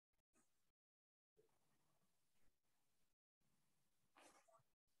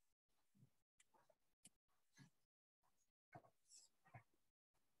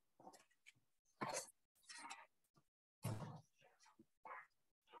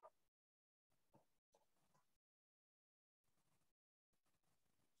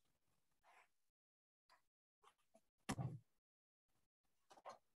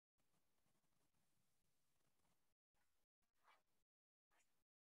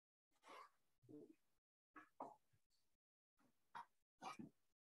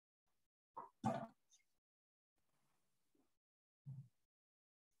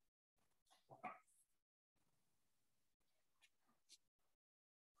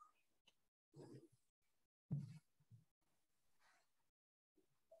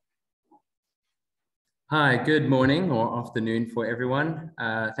Hi, good morning or afternoon for everyone.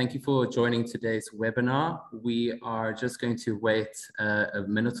 Thank you for joining today's webinar. We are just going to wait a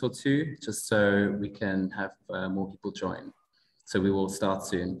minute or two just so we can have more people join. So we will start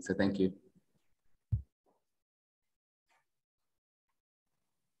soon. So thank you.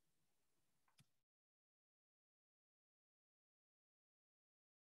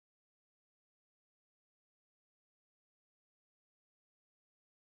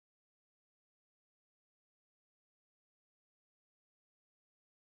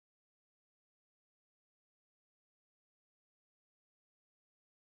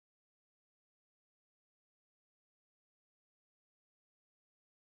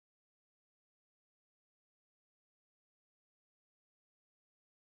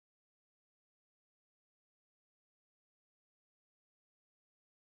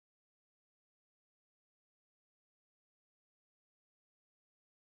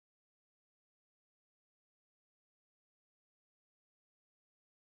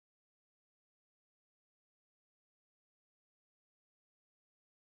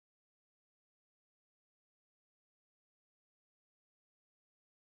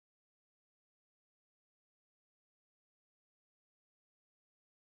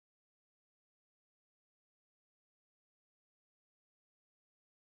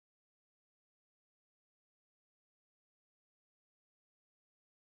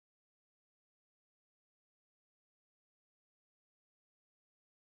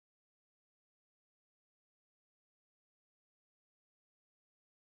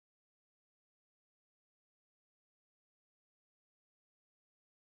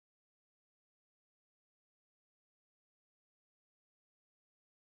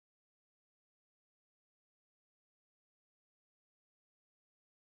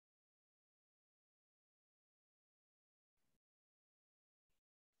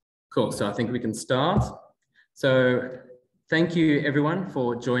 Cool, so I think we can start. So thank you everyone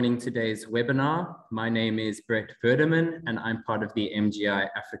for joining today's webinar. My name is Brett Verderman and I'm part of the MGI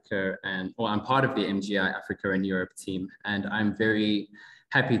Africa and Europe team. And I'm very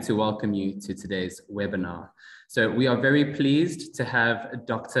happy to welcome you to today's webinar. So we are very pleased to have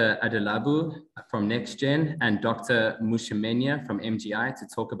Dr. Adelabu from NextGen and Dr. Muchemenye from MGI to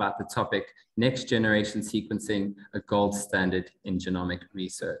talk about the topic, next generation sequencing, a gold standard in genomic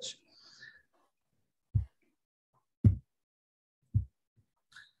research.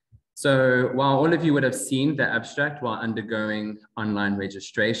 So while all of you would have seen the abstract while undergoing online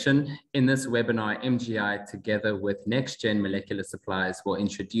registration, in this webinar, MGI together with NextGen Molecular Supplies will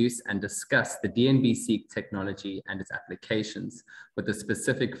introduce and discuss the DNBSEQ technology and its applications with a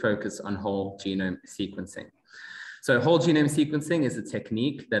specific focus on whole genome sequencing. So whole genome sequencing is a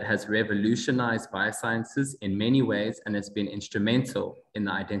technique that has revolutionized biosciences in many ways and has been instrumental in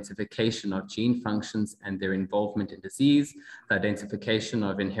the identification of gene functions and their involvement in disease, the identification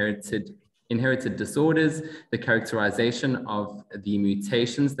of inherited disorders, the characterization of the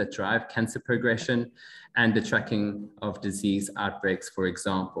mutations that drive cancer progression, and the tracking of disease outbreaks, for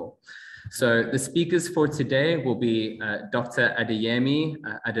example. So the speakers for today will be Dr. Adeyemi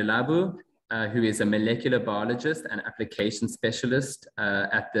O.Adelabu, who is a molecular biologist and application specialist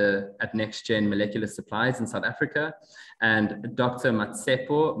at NextGen Molecular Supplies in South Africa, and Dr. Mmatshepho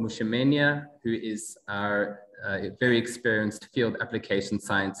Phasha-Muchemenye, who is our very experienced field application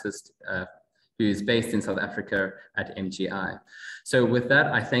scientist who is based in South Africa at MGI. So with that,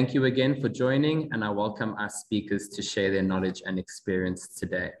 I thank you again for joining, and I welcome our speakers to share their knowledge and experience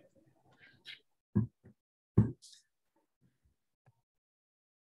today.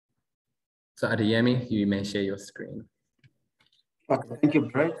 So Adeyemi, you may share your screen. Okay, thank you,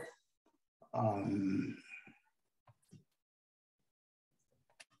 Brett.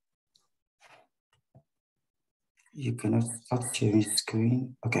 You cannot start sharing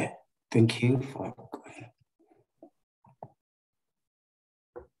screen. Okay, thank you for going.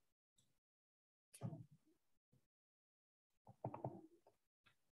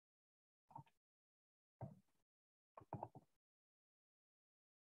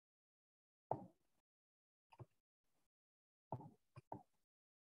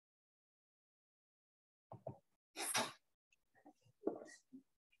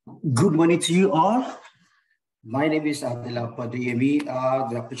 Good morning to you all. My name is Adeyemi,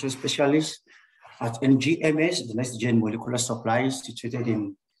 the application specialist at NGMS, the NextGen Molecular Supplies, situated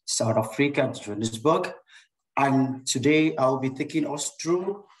in South Africa, Johannesburg. And today I'll be taking us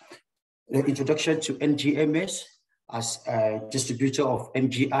through the introduction to NGMS as a distributor of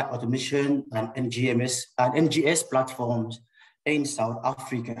MGI automation and NGMS and NGS platforms in South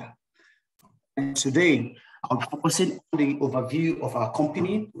Africa. And today, I'm focusing on the overview of our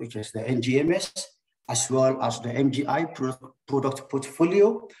company, which is the NGMS, as well as the MGI product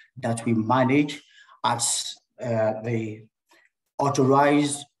portfolio that we manage as the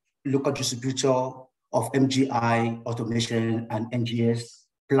authorized local distributor of MGI automation and NGS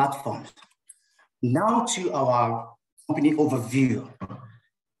platforms. Now to our company overview.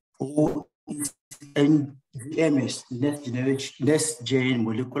 Who is NGMS, Next Gen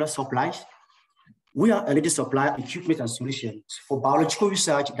Molecular Supplies? We are a leading supplier of equipment and solutions for biological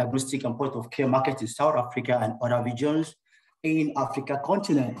research, diagnostic, and point of care markets in South Africa and other regions in Africa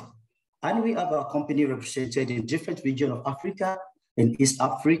continent. And we have a company represented in different regions of Africa, in East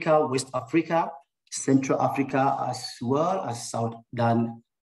Africa, West Africa, Central Africa, as well as Southern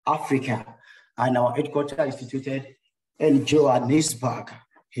Africa. And our headquarters is situated in Johannesburg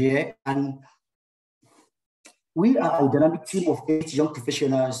here. And we are a dynamic team of 8 young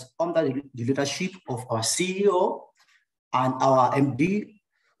professionals under the leadership of our CEO and our MD,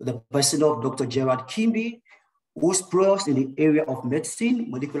 the person of Dr. Gerard Kimby, whose projects in the area of medicine,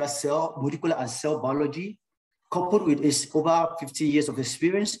 molecular and cell biology, coupled with his over 50 years of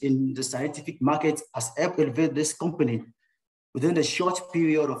experience in the scientific market, has helped elevate this company within the short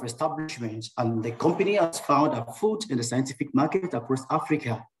period of establishment. And the company has found a foot in the scientific market across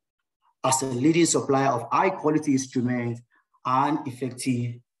Africa as a leading supplier of high-quality instruments and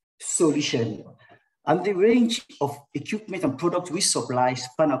effective solutions. And the range of equipment and products we supply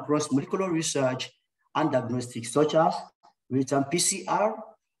span across molecular research and diagnostics, such as real-time PCR,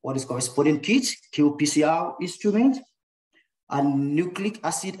 what is corresponding kit, qPCR instrument, and nucleic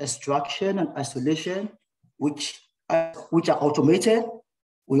acid extraction and isolation, which are automated.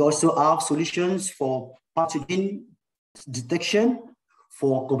 We also have solutions for pathogen detection,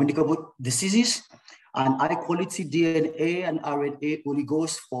 for communicable diseases, and high-quality DNA and RNA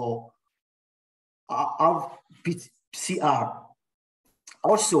oligos for RT-PCR.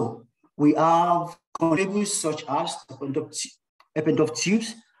 Also, we have consumables such as appendix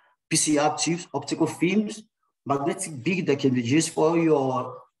tubes, PCR tubes, optical films, magnetic bead that can be used for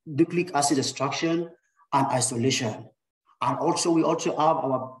your nucleic acid extraction and isolation. And also, we also have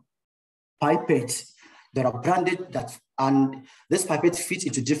our pipettes that are branded, and this pipette fits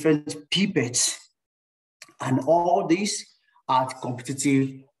into different pipettes. And all these at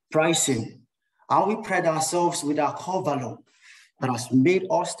competitive pricing. And we pride ourselves with our core value that has made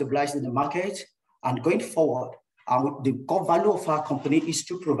us stabilize in the market. And going forward, the core value of our company is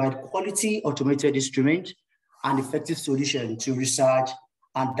to provide quality automated instruments and effective solutions to research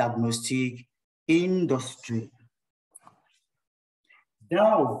and diagnostic industry.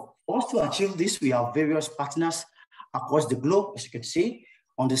 Now, also to achieve this, we have various partners across the globe, as you can see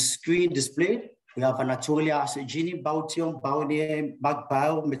on the screen displayed. We have Anatolia, Asegini, Bautium, Bauniem,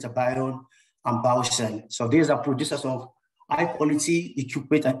 MagBio, Metabion, and Bausen. So these are producers of high quality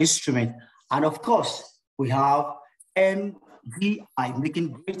equipment and instruments. And of course, we have MGI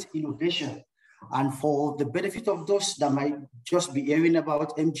making great innovation. And for the benefit of those that might just be hearing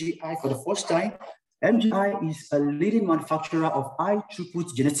about MGI for the first time, MGI is a leading manufacturer of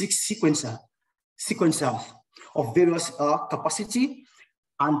high-throughput genetic sequencers of various capacity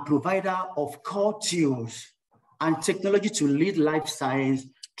and provider of core tools and technology to lead life science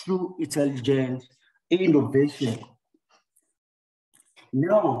through intelligent innovation.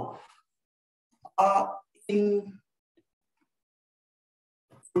 Now, in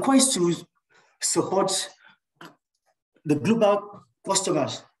request to support the global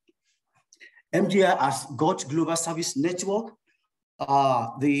customers, MGI has got global service network.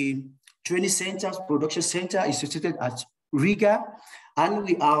 The training centers, production center is situated at Riga, and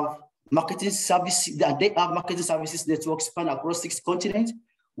we have marketing services. They have marketing services network span across 6 continents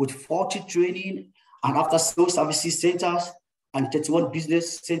with 40 training and after sales services centers and 31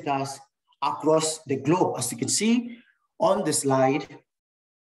 business centers across the globe, as you can see on the slide.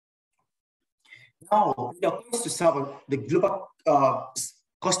 Now, we are supposed to serve the global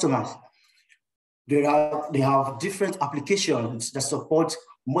customers. They have different applications that support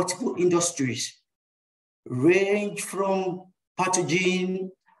multiple industries, range from pathogen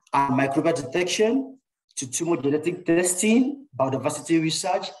and microbial detection to tumor genetic testing, biodiversity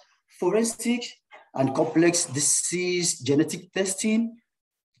research, forensics, and complex disease genetic testing,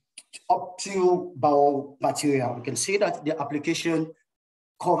 up to biomaterial. We can see that the application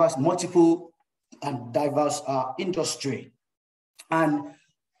covers multiple and diverse industry. And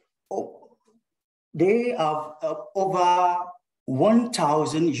they have over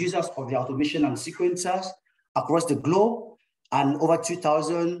 1,000 users of the automation and sequencers across the globe, and over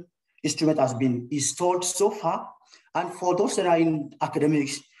 2,000 instruments has been installed so far. And for those that are in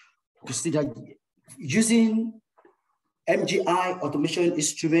academics, consider using MGI automation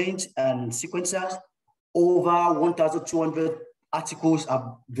instruments and sequencers over 1,200 articles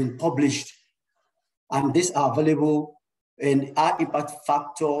have been published, and these are available in high impact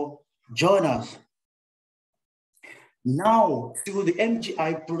factor journals. Now, to the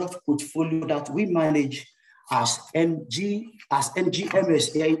MGI product portfolio that we manage as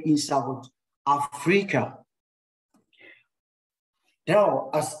NGMS here in South Africa. Now,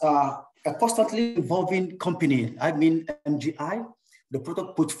 as a constantly evolving company, I mean MGI, the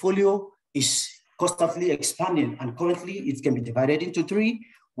product portfolio is constantly expanding, and currently it can be divided into three,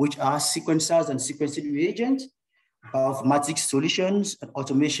 which are sequencers and sequencing reagents, bioinformatics solutions, and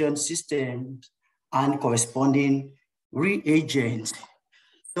automation systems, and corresponding reagents.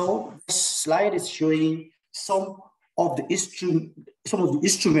 So this slide is showing some of the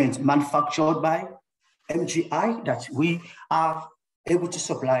instruments manufactured by MGI that we are able to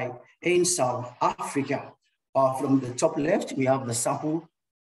supply in South Africa. From the top left, we have the sample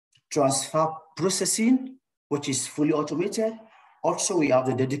transfer processing, which is fully automated. Also, we have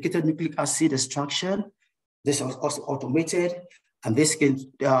the dedicated nucleic acid extraction. This is also automated, and this can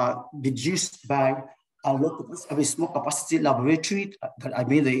be used by a small capacity laboratory, I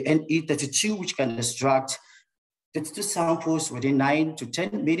mean the NE32, which can extract 32 samples within 9 to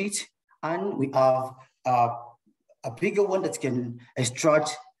 10 minutes. And we have a bigger one that can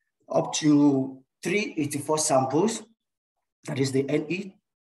extract up to 384 samples. That is the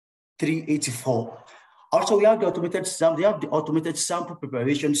NE384. Also, we have the automated sample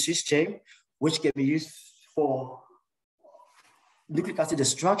preparation system, which can be used for nucleic acid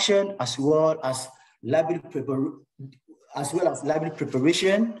extraction as well as library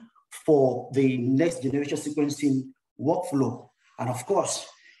preparation for the next generation sequencing workflow. And of course,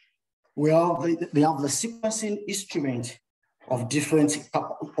 we have the sequencing instrument of different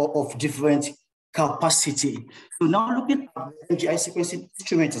capacity. So now looking at the MGI sequencing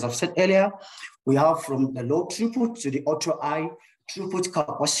instrument, as I've said earlier, we have from the low throughput to the ultra high throughput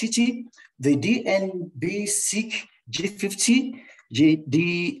capacity, the DNBSEQ G50,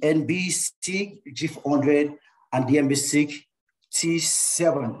 DNBSEQ G400, and DNBSEQ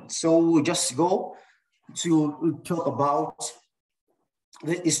T7. So we'll just go to talk about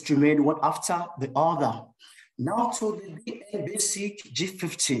the instrument one after the other. Now to the DNBSEQ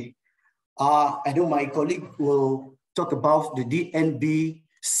G50. I know my colleague will talk about the DNBSEQ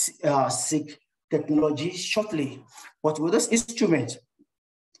technology shortly, but with this instrument,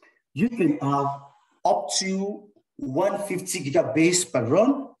 you can have up to 150 gigabase per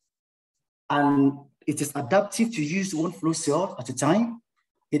run, and it is adaptive to use one flow cell at a time,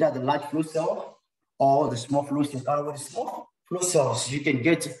 either the large flow cell or the small flow cell. With the small flow cells, you can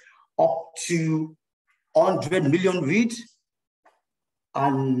get up to 100 million reads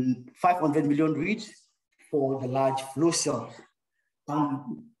and 500 million reads for the large flow cells.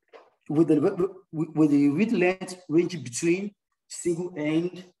 With the read length ranging between single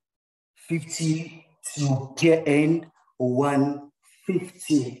end 50 to pair end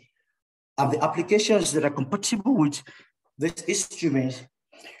 150. And the applications that are compatible with this instrument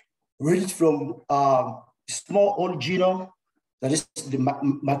range from small whole genome, that is the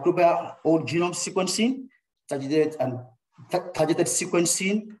microbial whole genome sequencing, targeted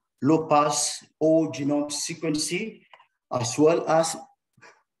sequencing, low pass whole genome sequencing, as well as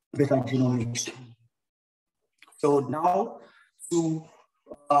metagenomics. So now to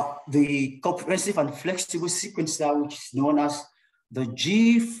the comprehensive and flexible sequencer, which is known as the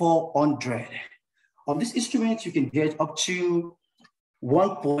G400. On this instrument, you can get up to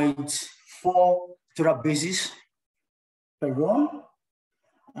 1.4 terabases per run.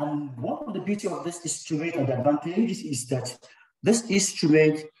 And one of the beauty of this instrument and the advantage is that this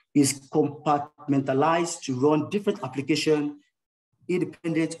instrument is compartmentalized to run different applications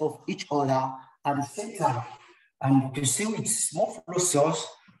independent of each other at the same time. And you can see with small flow cells,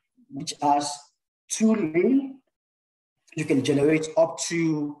 which has 2 lanes, you can generate up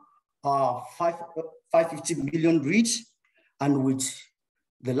to 550 million reads. And with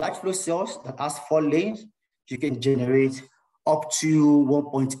the large flow cells that has 4 lanes, you can generate up to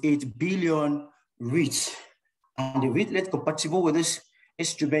 1.8 billion reads. And the read length compatible with this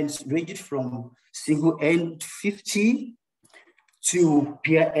instruments ranges from single end 50 to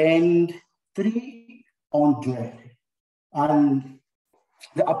pair end 300. And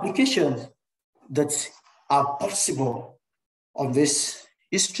the applications that are possible on this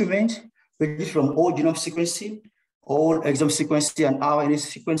instrument range from whole genome sequencing, whole exome sequencing, and RNA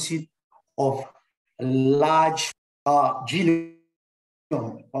sequencing of large genome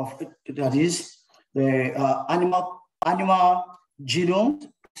of, that is the animal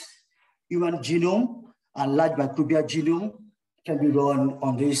genome, human genome, and large microbial genome can be run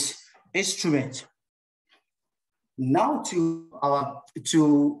on this instrument. Now to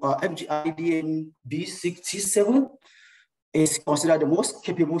MGI DNBSEQ is considered the most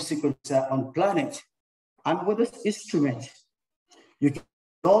capable sequencer on planet. And with this instrument, you get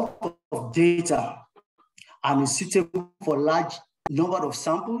a lot of data and is suitable for large number of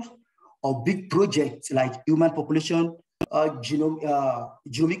samples or big projects like human population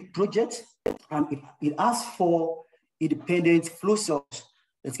genomic projects. And it asks for independent flow cells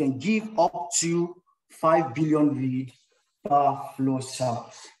that can give up to 5 billion read per flow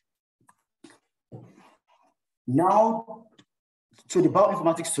cells. Now, to the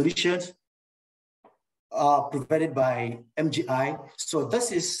bioinformatics solutions provided by MGI. So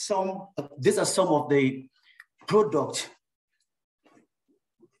these are some of the products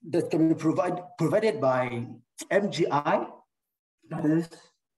that can be provided by MGI. That is,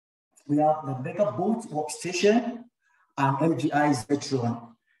 we have the MegaBoat workstation and MGI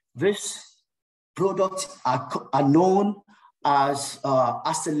Zetron. These products are known as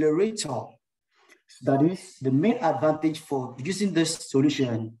accelerator. That is, the main advantage for using this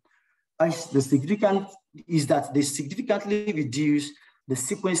solution is that they significantly reduce the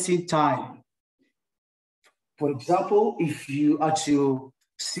sequencing time. For example, if you are to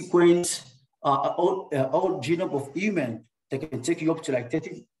sequence all genome of human, that can take you up to like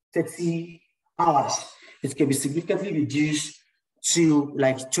 30 hours. It can be significantly reduced to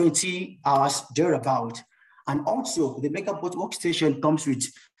like 20 hours thereabout. And also the MegaBoat workstation comes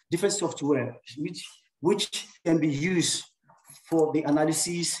with different software which can be used for the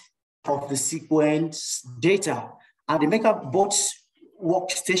analysis of the sequence data. And the MegaBoat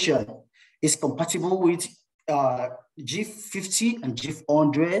workstation is compatible with G50 and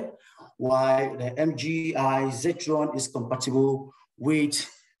G400, while the MGI Zetron is compatible with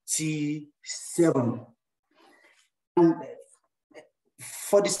T7. And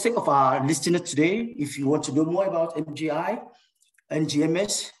for the sake of our listeners today, if you want to know more about MGI and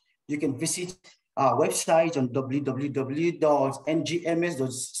GMS, you can visit our website on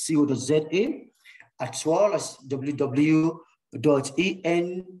www.ngms.co.za, as well as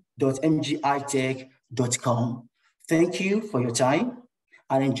www.en.mgitech.com. Thank you for your time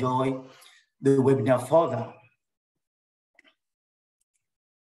and enjoy the webinar further.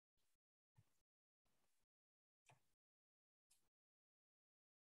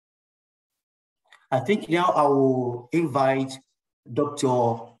 I think now I will invite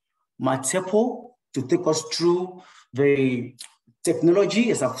Dr. Mmatshepho to take us through the technology,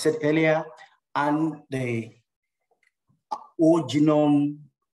 as I've said earlier, and the whole genome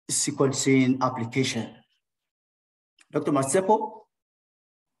sequencing application. Dr. Mmatshepho.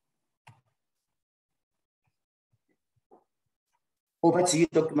 Over to you,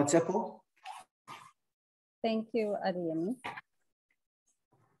 Dr. Mmatshepho. Thank you, Adeyemi.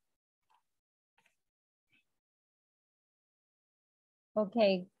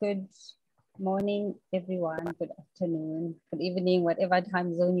 Okay, good morning, everyone. Good afternoon, good evening, whatever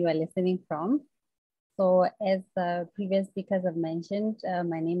time zone you are listening from. So as the previous speakers have mentioned,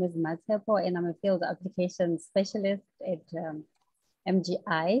 my name is Mmatshepho and I'm a field application specialist at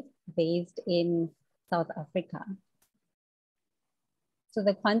MGI based in South Africa. So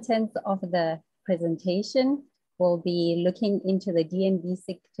the contents of the presentation will be looking into the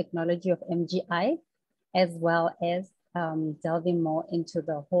DNBSEQ technology of MGI, as well as delving more into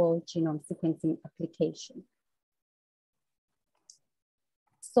the whole genome sequencing application.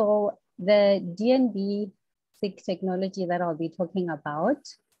 So the DNBSEQ technology that I'll be talking about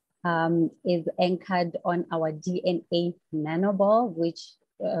is anchored on our DNA nanoball, which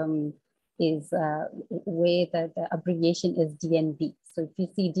is where the abbreviation is DNB. So if you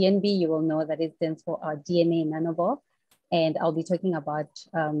see DNB, you will know that it stands for our DNA nanoball, and I'll be talking about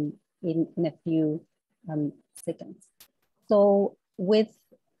in a few seconds. So with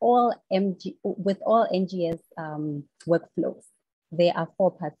all NGS workflows, there are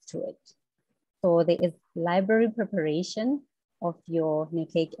 4 parts to it. So there is library preparation of your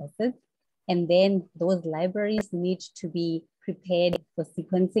nucleic acids, and then those libraries need to be prepared for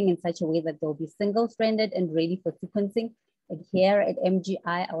sequencing in such a way that they'll be single-stranded and ready for sequencing. And here at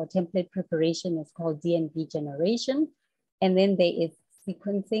MGI, our template preparation is called DNB generation. And then there is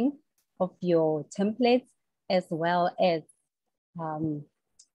sequencing of your templates, as well as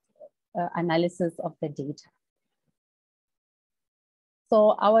analysis of the data.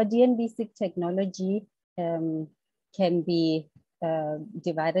 So our DNBSEQ technology can be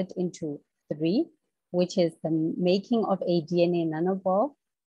divided into 3, which is the making of a DNA nanoball,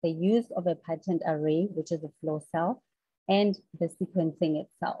 the use of a patent array, which is a flow cell, and the sequencing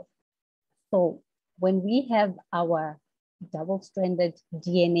itself. So when we have our double-stranded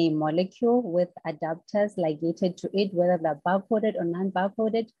DNA molecule with adapters ligated to it, whether they're barcoded or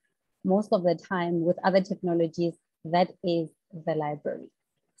non-barcoded. Most of the time with other technologies, that is the library.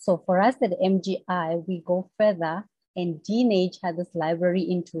 So for us at MGI, we go further and denature this library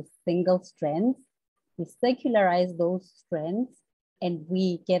into single strands. We circularize those strands and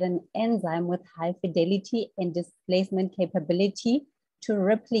we get an enzyme with high fidelity and displacement capability to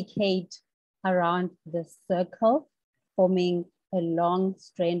replicate around the circle, forming a long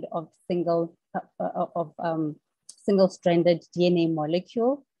strand of single-stranded DNA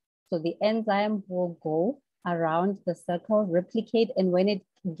molecule. So the enzyme will go around the circle, replicate, and when it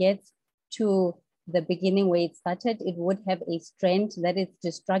gets to the beginning where it started, it would have a strand that is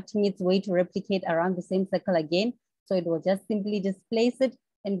destructing its way to replicate around the same circle again. So it will just simply displace it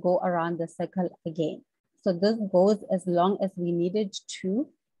and go around the circle again. So this goes as long as we need it to.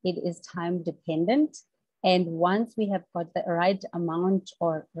 It is time dependent. And once we have got the right amount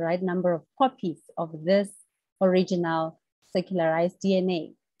or right number of copies of this original circularized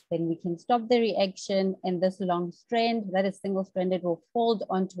DNA, then we can stop the reaction and this long strand that is single-stranded will fold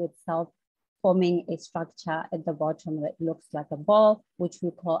onto itself, forming a structure at the bottom that looks like a ball, which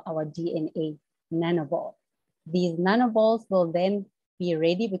we call our DNA nanoball. These nanoballs will then be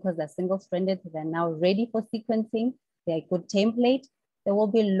ready because they're single-stranded. They're now ready for sequencing. They're a good template. They will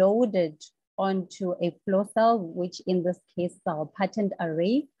be loaded onto a flow cell, which in this case is our patent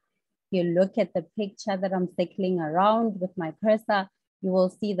array. You look at the picture that I'm circling around with my cursor, you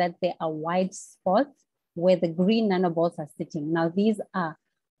will see that there are white spots where the green nanoballs are sitting. Now these are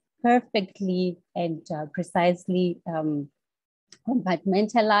perfectly and precisely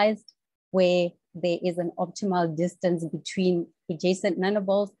compartmentalized, where there is an optimal distance between adjacent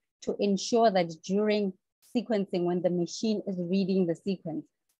nanoballs to ensure that during sequencing, when the machine is reading the sequence,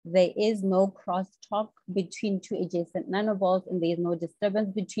 there is no crosstalk between two adjacent nanoballs and there is no disturbance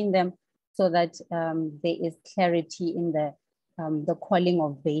between them, so that there is clarity in the calling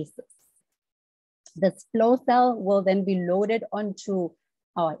of bases. This flow cell will then be loaded onto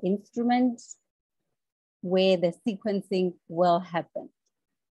our instrument where the sequencing will happen.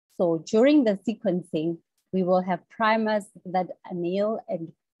 So during the sequencing, we will have primers that anneal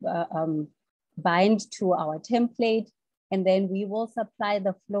and bind to our template. And then we will supply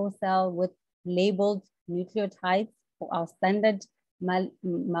the flow cell with labeled nucleotides for our standard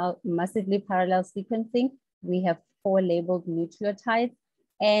massively parallel sequencing. We have 4 labeled nucleotides,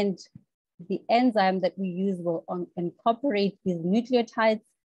 and the enzyme that we use will incorporate these nucleotides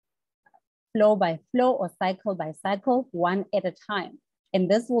flow by flow or cycle by cycle, one at a time. And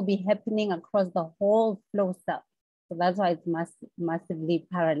this will be happening across the whole flow cell. So that's why it's massively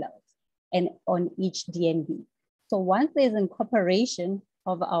parallel and on each DNB. So once there's incorporation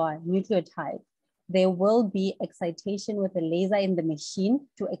of our nucleotides, there will be excitation with a laser in the machine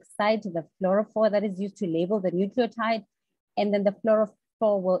to excite the fluorophore that is used to label the nucleotide. And then the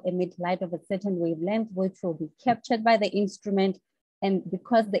fluorophore will emit light of a certain wavelength, which will be captured by the instrument. And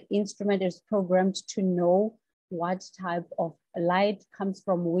because the instrument is programmed to know what type of light comes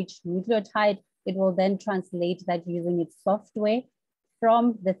from which nucleotide, it will then translate that using its software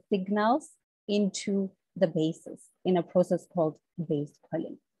from the signals into the bases in a process called base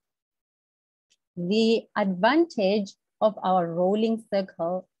calling. The advantage of our rolling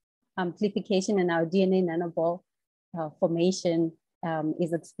circle amplification and our DNA nanoball formation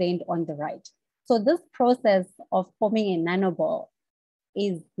is explained on the right. So this process of forming a nanoball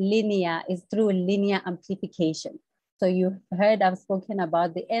is linear, is through linear amplification. So you heard I've spoken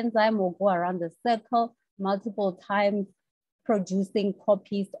about the enzyme will go around the circle multiple times, producing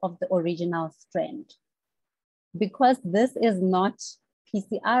copies of the original strand. Because this is not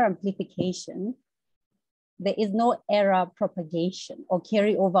PCR amplification, there is no error propagation or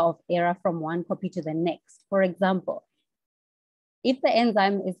carryover of error from one copy to the next. For example, if the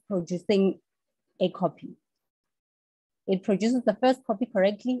enzyme is producing a copy, it produces the first copy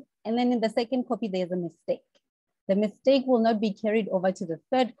correctly, and then in the second copy, there's a mistake. The mistake will not be carried over to the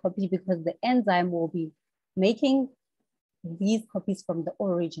third copy because the enzyme will be making these copies from the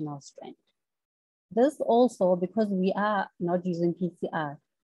original strand. This also, because we are not using PCR,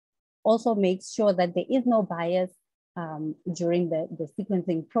 also makes sure that there is no bias during the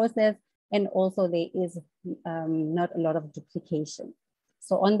sequencing process, and also there is not a lot of duplication.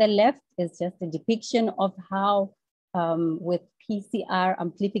 So on the left is just a depiction of how with PCR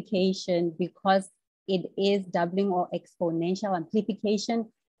amplification, because it is doubling or exponential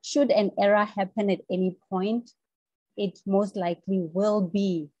amplification, should an error happen at any point, it most likely will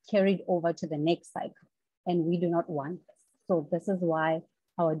be carried over to the next cycle, and we do not want this. So this is why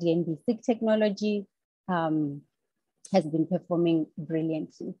our DNBSEQ technology has been performing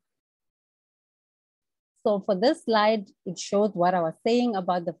brilliantly. So for this slide, it shows what I was saying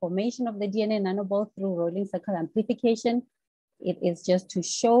about the formation of the DNA nanoball through rolling circle amplification. It is just to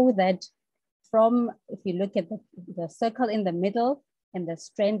show that from, if you look at the circle in the middle and the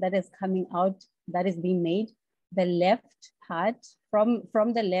strand that is coming out, that is being made, the left part from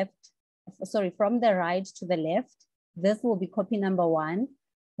the right to the left, this will be copy number 1,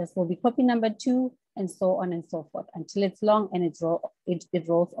 this will be copy number 2, and so on and so forth until it's long and it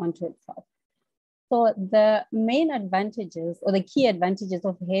rolls onto itself. So the main advantages or the key advantages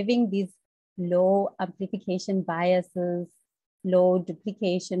of having these low amplification biases, low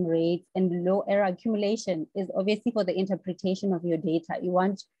duplication rates, and low error accumulation is obviously for the interpretation of your data. You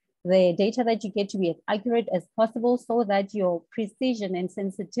want the data that you get to be as accurate as possible so that your precision and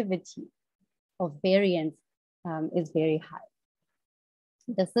sensitivity of variance is very high.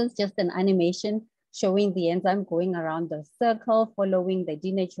 This is just an animation showing the enzyme going around the circle, following the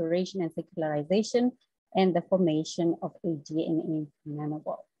denaturation and secularization and the formation of a DNA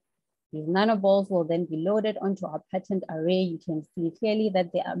nanoball. These nanoballs will then be loaded onto our patterned array. You can see clearly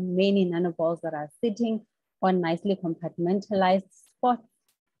that there are many nanoballs that are sitting on nicely compartmentalized spots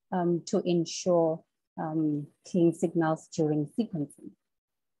to ensure clean signals during sequencing.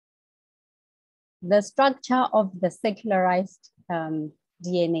 The structure of the secularized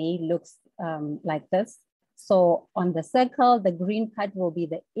DNA looks like this. So on the circle, the green part will be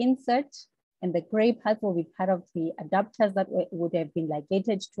the insert, and the gray part will be part of the adapters that would have been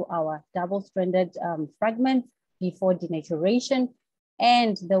ligated to our double-stranded fragments before denaturation.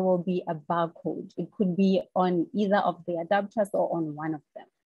 And there will be a barcode. It could be on either of the adapters or on one of them.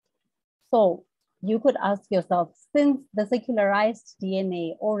 So you could ask yourself, since the secularized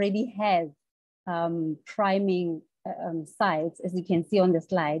DNA already has priming sites, as you can see on the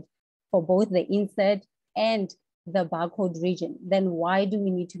slide, for both the insert and the barcode region, then why do we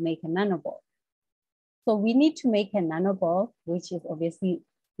need to make a nanoball? So we need to make a nanoball, which is obviously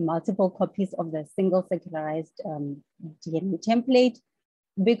multiple copies of the single secularized DNA template,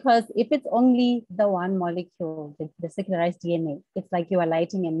 because if it's only the one molecule, the secularized DNA, it's like you are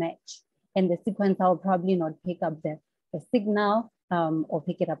lighting a match, and the sequencer will probably not pick up the signal or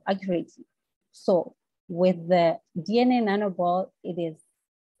pick it up accurately. So with the DNA nanoball, it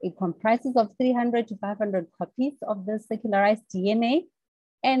comprises of 300 to 500 copies of the secularized DNA,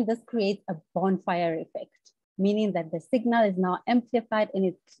 and this creates a bonfire effect, meaning that the signal is now amplified and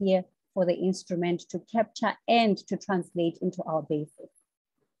it's clear for the instrument to capture and to translate into our bases.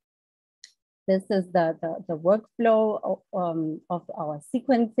 This is the workflow of our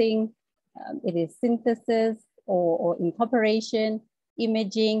sequencing. It is synthesis or incorporation,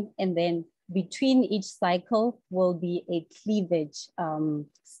 imaging, and then between each cycle will be a cleavage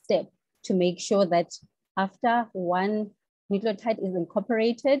step to make sure that after one nucleotide is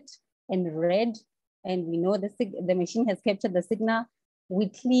incorporated and read, and we know the machine has captured the signal, we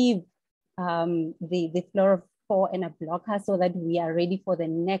cleave the fluorophore and a blocker so that we are ready for the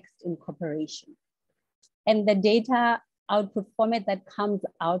next incorporation. And the data output format that comes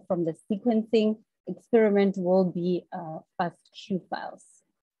out from the sequencing experiment will be FASTQ files.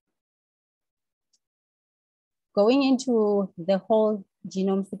 Going into the whole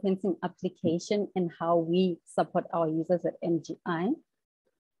genome sequencing application and how we support our users at MGI,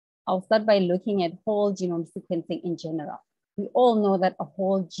 I'll start by looking at whole genome sequencing in general. We all know that a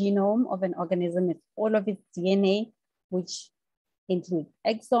whole genome of an organism is all of its DNA, which includes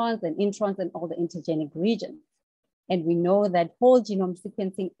exons and introns and all the intergenic regions. And we know that whole genome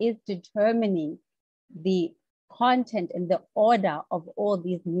sequencing is determining the content and the order of all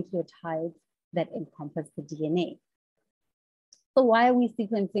these nucleotides that encompass the DNA. So why are we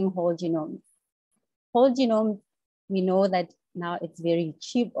sequencing whole genomes? Whole genomes, we know that now it's very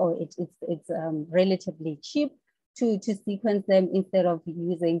cheap, or it's relatively cheap to sequence them instead of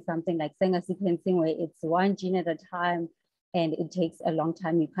using something like Sanger sequencing, where it's one gene at a time and it takes a long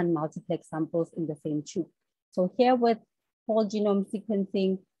time. You can't multiplex samples in the same tube. So here with whole genome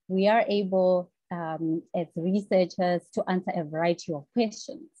sequencing, we are able as researchers to answer a variety of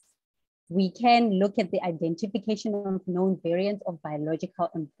questions. We can look at the identification of known variants of biological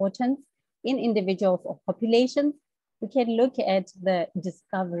importance in individuals or populations. We can look at the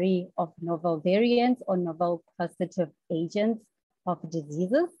discovery of novel variants or novel causative agents of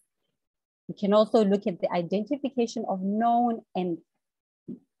diseases. We can also look at the identification of known and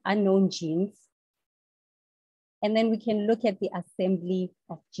unknown genes. And then we can look at the assembly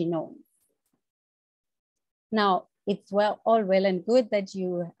of genomes. Now, it's all well and good that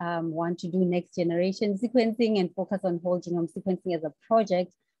you want to do next generation sequencing and focus on whole genome sequencing as a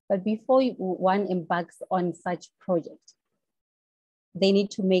project, But before one embarks on such project, they need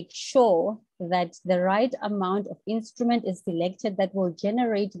to make sure that the right amount of instrument is selected that will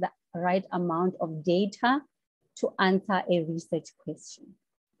generate the right amount of data to answer a research question.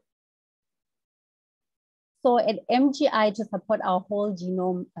 So at MGI, to support our whole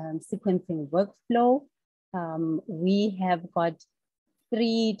genome sequencing workflow, we have got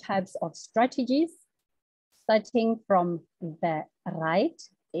 3 types of strategies. Starting from the right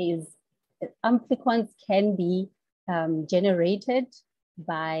is amplicons can be generated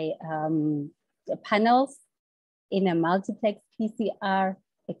by panels in a multiplex PCR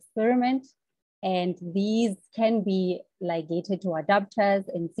experiment. And these can be ligated to adapters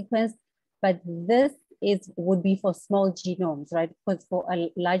and sequenced, but this would be for small genomes, right? Because for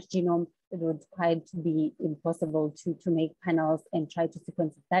a large genome, it would quite be impossible to make panels and try to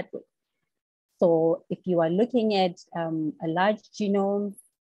sequence it that way. So if you are looking at a large genome,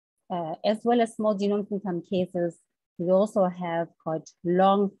 as well as small genomes in some cases, we also have got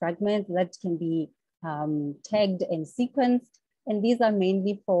long fragments that can be tagged and sequenced. And these are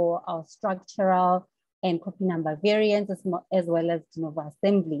mainly for our structural and copy number variants, as well as de novo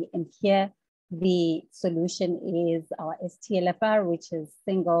assembly. And here, the solution is our STLFR, which is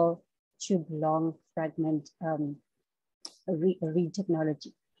single tube long fragment read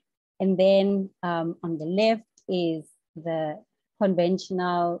technology. And then on the left is the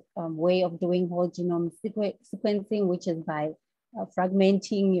conventional way of doing whole genome sequencing, which is by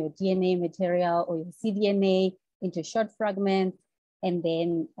fragmenting your DNA material or your cDNA into short fragments, and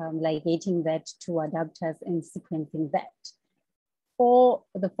then ligating that to adapters and sequencing that. For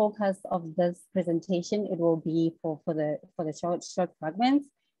the focus of this presentation, it will be for the short fragments.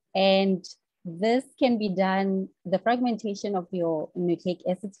 And this can be done, the fragmentation of your nucleic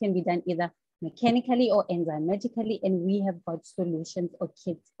acids can be done either mechanically or enzymatically, and we have got solutions or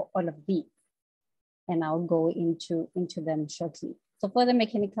kits for all of these. And I'll go into them shortly. So for the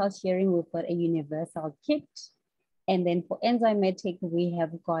mechanical shearing, we've got a universal kit. And then for enzymatic, we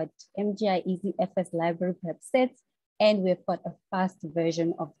have got MGI EasyFS library prep sets, and we've got a fast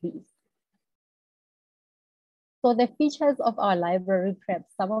version of these. So the features of our library prep,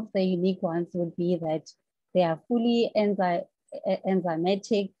 some of the unique ones would be that they are fully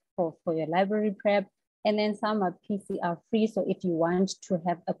enzymatic for your library prep, and then some are PCR free. So if you want to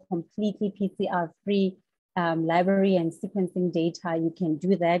have a completely PCR free library and sequencing data, you can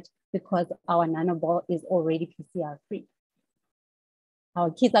do that because our nanoball is already PCR free. Our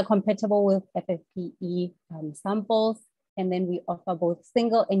kits are compatible with FFPE samples, and then we offer both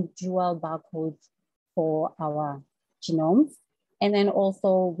single and dual barcodes for our genomes. And then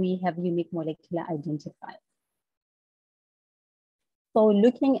also we have unique molecular identifiers. So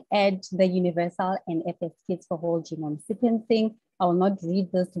looking at the universal and FS kits for whole genome sequencing, I will not read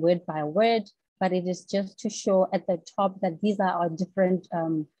this word by word, but it is just to show at the top that these are our different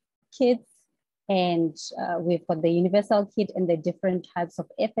kits. And we've got the universal kit and the different types of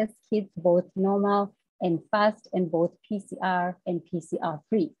FS kits, both normal and fast, and both PCR and PCR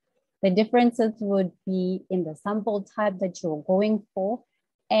free. The differences would be in the sample type that you're going for,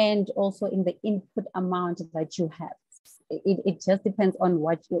 and also in the input amount that you have. It just depends on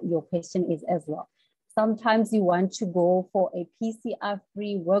what your question is as well. Sometimes you want to go for a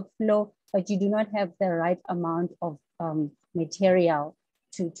PCR-free workflow, but you do not have the right amount of material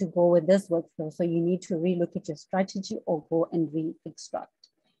to go with this workflow. So you need to relook at your strategy or go and re-extract.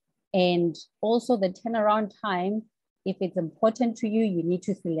 And also the turnaround time, if it's important to you, you need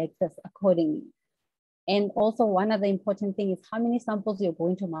to select this accordingly. And also one other important thing is how many samples you're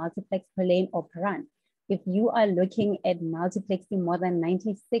going to multiplex per lane or per run. If you are looking at multiplexing more than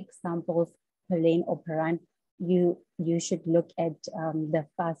 96 samples per lane or per run, you should look at the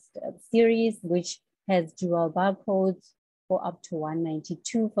fast series, which has dual barcodes for up to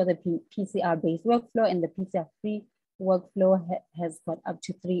 192 for the PCR-based workflow, and the PCR-free workflow has got up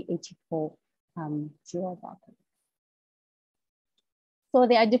to 384 dual barcodes. So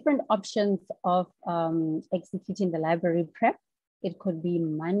there are different options of executing the library prep. It could be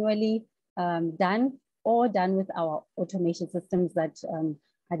manually done or done with our automation systems that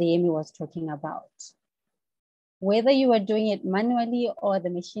Adeyemi was talking about. Whether you are doing it manually or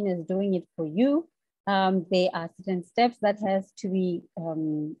the machine is doing it for you, there are certain steps that has to be,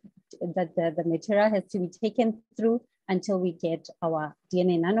 that the material has to be taken through until we get our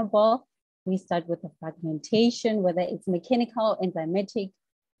DNA nanoball. We start with the fragmentation, whether it's mechanical, enzymatic,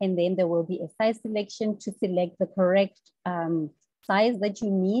 and then there will be a size selection to select the correct size that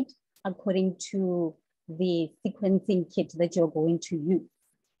you need according to the sequencing kit that you're going to use.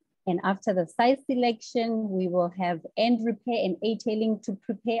 And after the size selection, we will have end repair and A-tailing to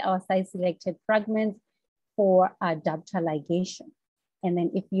prepare our size selected fragments for adapter ligation. And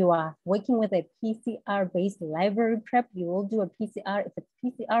then if you are working with a PCR-based library prep, you will do a PCR. If it's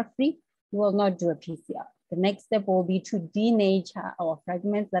PCR-free, you will not do a PCR. The next step will be to denature our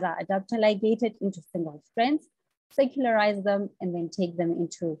fragments that are adapter ligated into single strands, circularize them, and then take them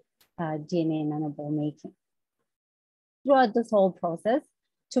into DNA nanoball making. Throughout this whole process,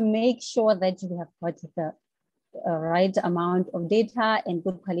 to make sure that you have got the right amount of data and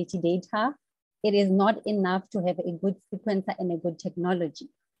good quality data, it is not enough to have a good sequencer and a good technology.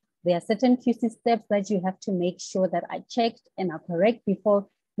 There are certain QC steps that you have to make sure that are checked and are correct before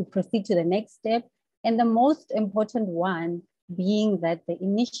you proceed to the next step. And the most important one being that the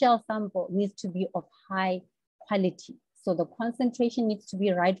initial sample needs to be of high quality. So the concentration needs to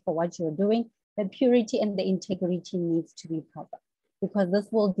be right for what you're doing. The purity and the integrity needs to be proper, because this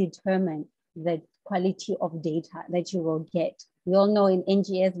will determine the quality of data that you will get. We all know in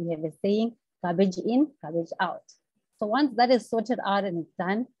NGS, we have a saying, garbage in, garbage out. So once that is sorted out and it's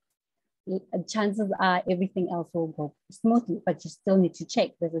done, chances are everything else will go smoothly, but you still need to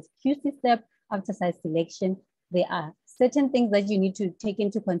check. There's a QC step after size selection. There are certain things that you need to take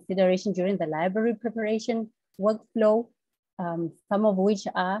into consideration during the library preparation workflow, some of which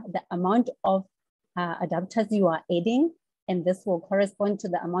are the amount of adapters you are adding, and this will correspond to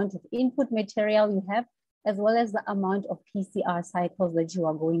the amount of input material you have, as well as the amount of PCR cycles that you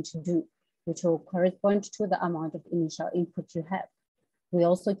are going to do, which will correspond to the amount of initial input you have. We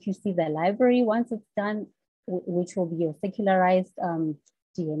also QC the library once it's done, which will be your circularized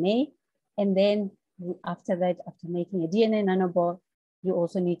DNA. And then after that, after making a DNA nanoball, you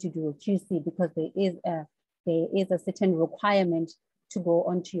also need to do a QC, because there is a certain requirement to go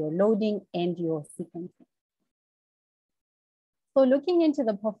onto your loading and your sequencing. So looking into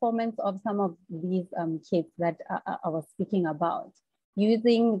the performance of some of these kits that I was speaking about,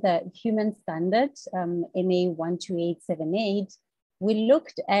 using the human standard NA12878, we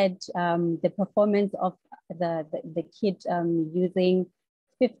looked at the performance of the kit using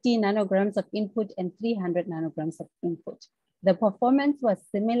 50 nanograms of input and 300 nanograms of input. The performance was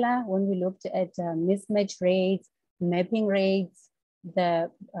similar when we looked at mismatch rates, mapping rates, the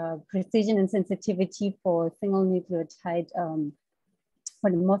precision and sensitivity for single nucleotide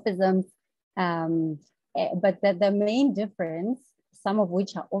polymorphisms. But the main difference, some of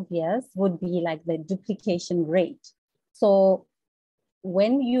which are obvious, would be like the duplication rate. So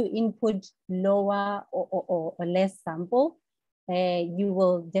when you input lower or less sample, you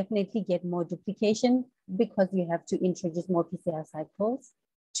will definitely get more duplication, because you have to introduce more PCR cycles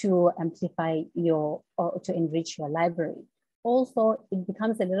to amplify or to enrich your library. Also, it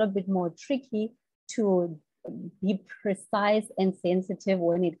becomes a little bit more tricky to be precise and sensitive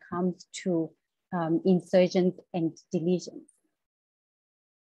when it comes to insertions and deletions.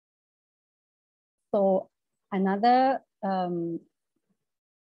 So another,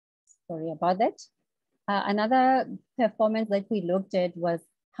 sorry about that. Another performance that we looked at was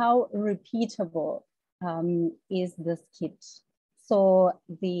how repeatable is this kit. So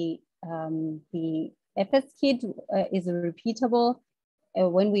the FS kit is repeatable.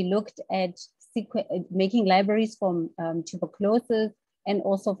 When we looked at making libraries from tuberculosis and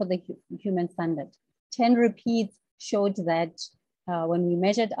also for the human standard, 10 repeats showed that when we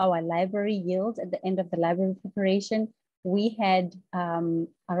measured our library yield at the end of the library preparation, we had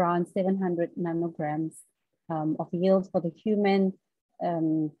around 700 nanograms of yield for the human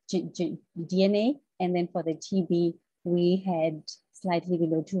DNA, and then for the TB, we had slightly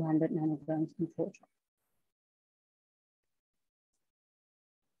below 200 nanograms in total.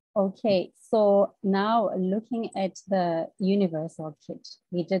 Okay, so now looking at the universal kit,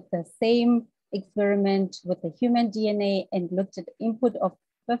 we did the same experiment with the human DNA and looked at the input of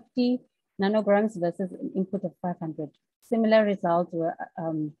 50 nanograms versus an input of 500. Similar results were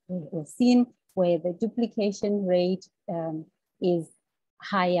seen, where the duplication rate is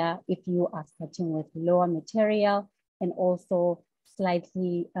higher if you are starting with lower material, and also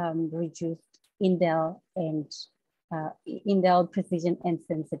slightly reduced indel and indel precision and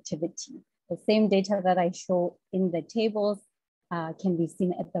sensitivity. The same data that I show in the tables can be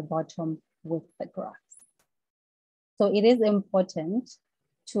seen at the bottom with the graphs. So it is important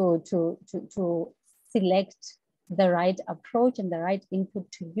to select the right approach and the right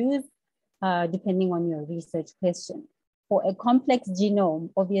input to use depending on your research question. For a complex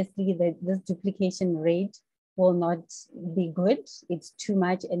genome, obviously this duplication rate will not be good. It's too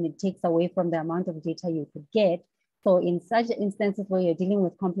much and it takes away from the amount of data you could get. So in such instances where you're dealing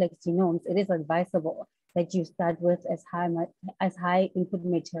with complex genomes, it is advisable that you start with as high input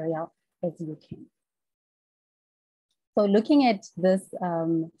material as you can. So looking at this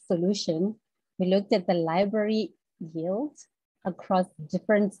solution, we looked at the library yield across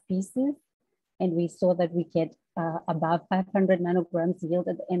different species, and we saw that we get above 500 nanograms yield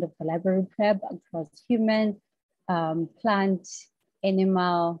at the end of the library prep across human, plant,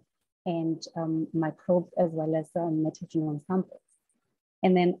 animal, and microbes, as well as metagenome samples.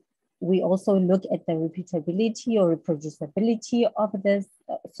 And then we also look at the repeatability or reproducibility of this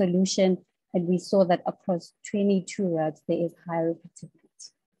solution, and we saw that across 22 routes, there is high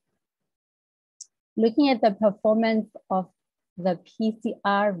repeatability. Looking at the performance of the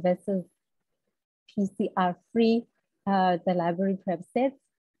PCR versus PCR-free, the library prep sets,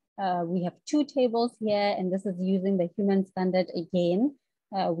 we have two tables here, and this is using the human standard again.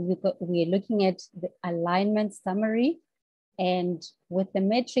 We're looking at the alignment summary, and with the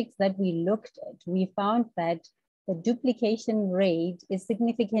metrics that we looked at, we found that the duplication rate is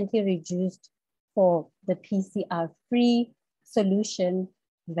significantly reduced for the PCR-free solution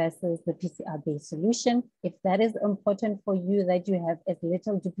versus the PCR-based solution. If that is important for you, that you have as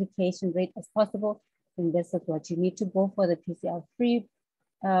little duplication rate as possible, then this is what you need to go for, the PCR-free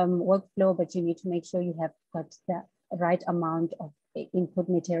workflow, but you need to make sure you have got the right amount of input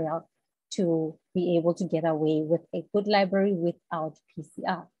material to be able to get away with a good library without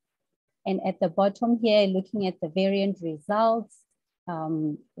PCR. And at the bottom here, looking at the variant results,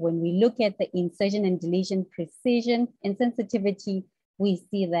 when we look at the insertion and deletion precision and sensitivity, we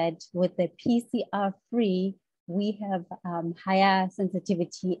see that with the PCR-free, we have higher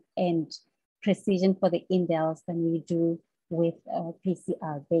sensitivity and precision for the indels than we do with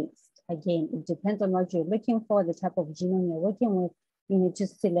PCR-based. Again, it depends on what you're looking for, the type of genome you're working with. You need to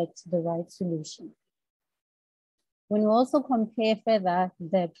select the right solution. When we also compare further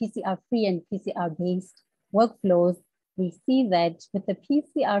the PCR-free and PCR-based workflows, we see that with the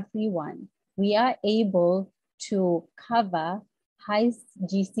PCR-free one, we are able to cover high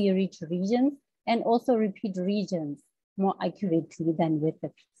GC-rich regions and also repeat regions more accurately than with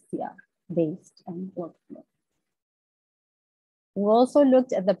the PCR-based workflow. We also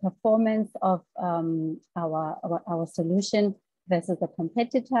looked at the performance of our solution versus the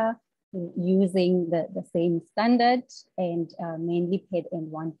competitor using the same standard and mainly PED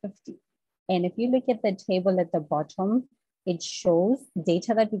N150. And if you look at the table at the bottom, it shows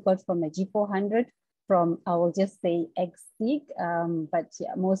data that we got from the G400 from, I will just say XSEQ, but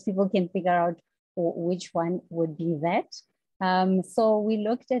yeah, most people can figure out which one would be that. So we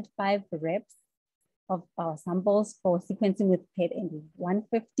looked at 5 reps of our samples for sequencing with PED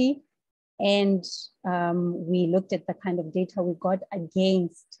N150. And we looked at the kind of data we got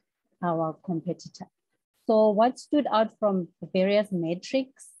against our competitor. So what stood out from the various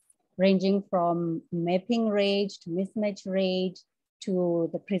metrics, ranging from mapping rate to mismatch rate to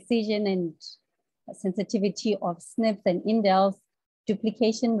the precision and sensitivity of SNPs and indels,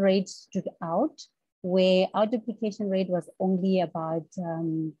 duplication rate stood out, where our duplication rate was only about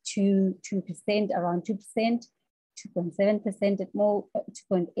 2%, around 2%. 2.7% at most,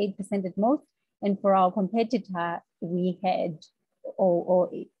 2.8% at most. And for our competitor, we had,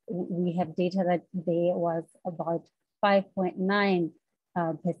 we have data that there was about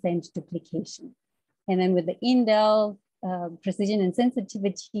 5.9% duplication. And then with the indel, precision and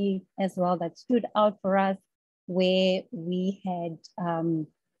sensitivity as well, that stood out for us, where we had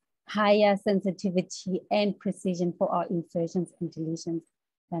higher sensitivity and precision for our insertions and deletions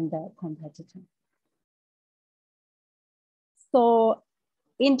than the competitor. So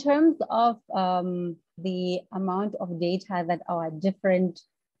in terms of the amount of data that our different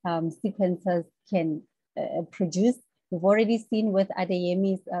sequencers can produce, we've already seen with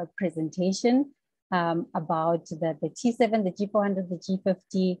Adeyemi's presentation about the T7, the G400, the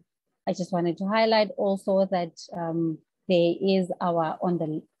G50. I just wanted to highlight also that there is our, on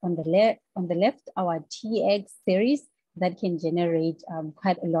the left, our TX series that can generate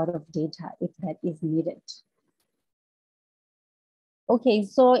quite a lot of data if that is needed. Okay,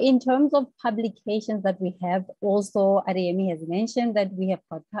 so in terms of publications that we have, also Adeyemi has mentioned that we have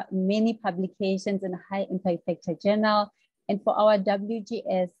got many publications in a high impact factor journal. And for our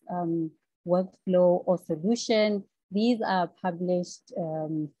WGS workflow or solution, these are published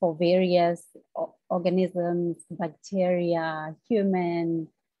for various organisms, bacteria, human,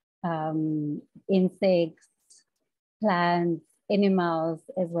 insects, plants, animals,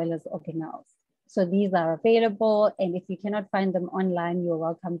 as well as organelles. So these are available, and if you cannot find them online, you're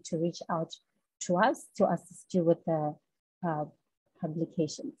welcome to reach out to us to assist you with the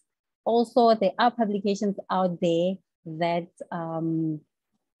publications. Also, there are publications out there that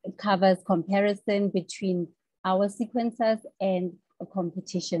covers comparison between our sequences and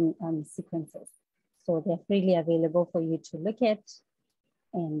competition sequences. So they're freely available for you to look at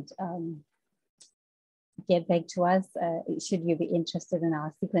and get back to us should you be interested in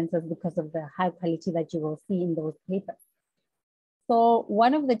our sequences because of the high quality that you will see in those papers. So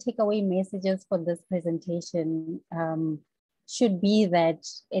one of the takeaway messages for this presentation should be that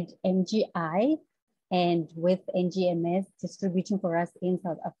at MGI and with NGMS distributing for us in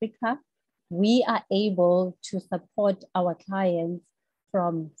South Africa, we are able to support our clients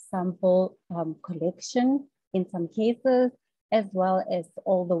from sample collection in some cases, as well as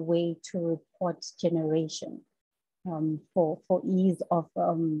all the way to report generation for ease of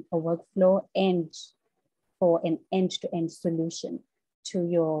a workflow and for an end-to-end solution to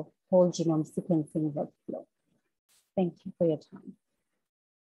your whole genome sequencing workflow. Thank you for your time.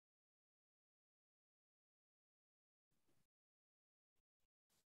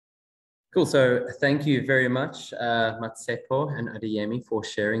 Cool, so thank you very much, Mmatshepho and Adeyemi, for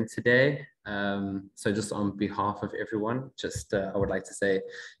sharing today. So just on behalf of everyone, I would like to say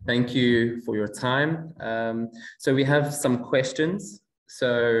thank you for your time. So we have some questions.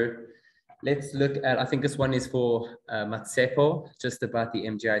 So let's look at, I think this one is for Mmatshepho, just about the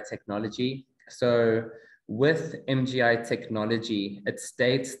MGI technology. So with MGI technology, it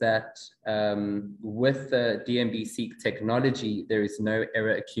states that with the DNBSEQ technology, there is no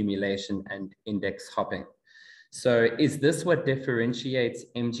error accumulation and index hopping. So is this what differentiates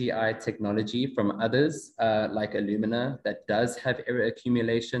MGI technology from others like Illumina that does have error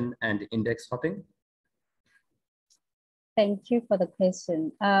accumulation and index hopping? Thank you for the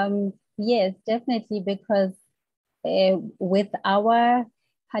question. Yes, definitely, because with our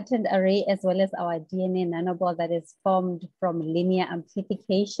pattern array as well as our DNA nanoball that is formed from linear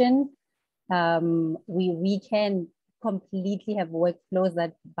amplification, we can completely have workflows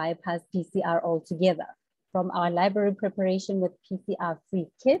that bypass PCR altogether. From our library preparation with PCR-free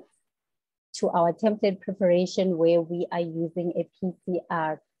kits to our template preparation where we are using a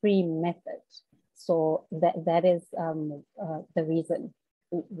PCR-free method. So that is the reason,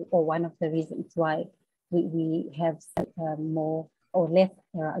 or one of the reasons why we have more or less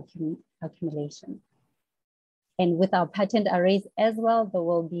error accumulation. And with our patterned arrays as well, there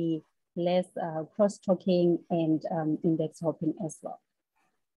will be less cross-talking and index hopping as well.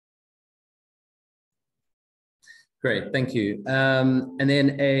 Great, thank you. And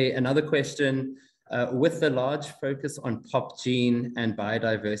then another question, with the large focus on pop gene and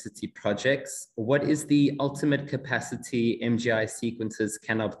biodiversity projects, what is the ultimate capacity MGI sequences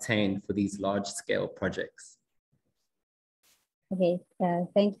can obtain for these large scale projects? Okay,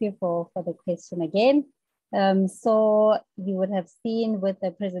 thank you for the question again. So you would have seen with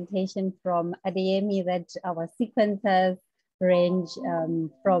the presentation from Adeyemi that our sequencers range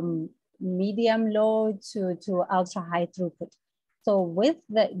from medium low to ultra high throughput. So with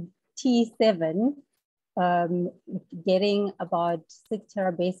the T7, getting about 6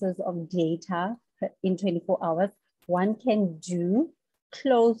 terabases of data in 24 hours, one can do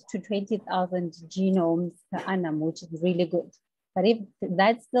close to 20,000 genomes per annum, which is really good. But if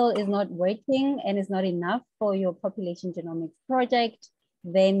that still is not working and is not enough for your population genomics project,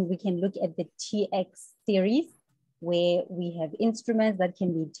 then we can look at the TX series, where we have instruments that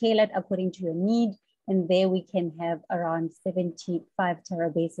can be tailored according to your need. And there we can have around 75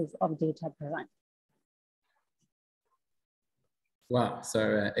 terabases of data per run. Wow,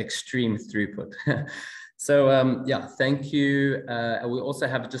 so extreme throughput. So yeah, thank you. We also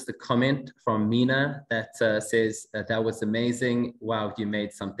have just a comment from Mina that says that was amazing. Wow, you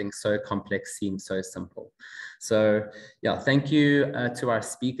made something so complex seem so simple. So yeah, thank you to our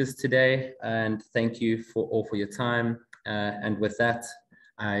speakers today, and thank you for your time. And with that,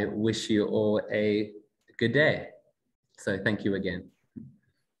 I wish you all a good day. So thank you again.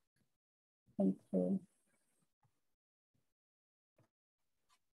 Thank you.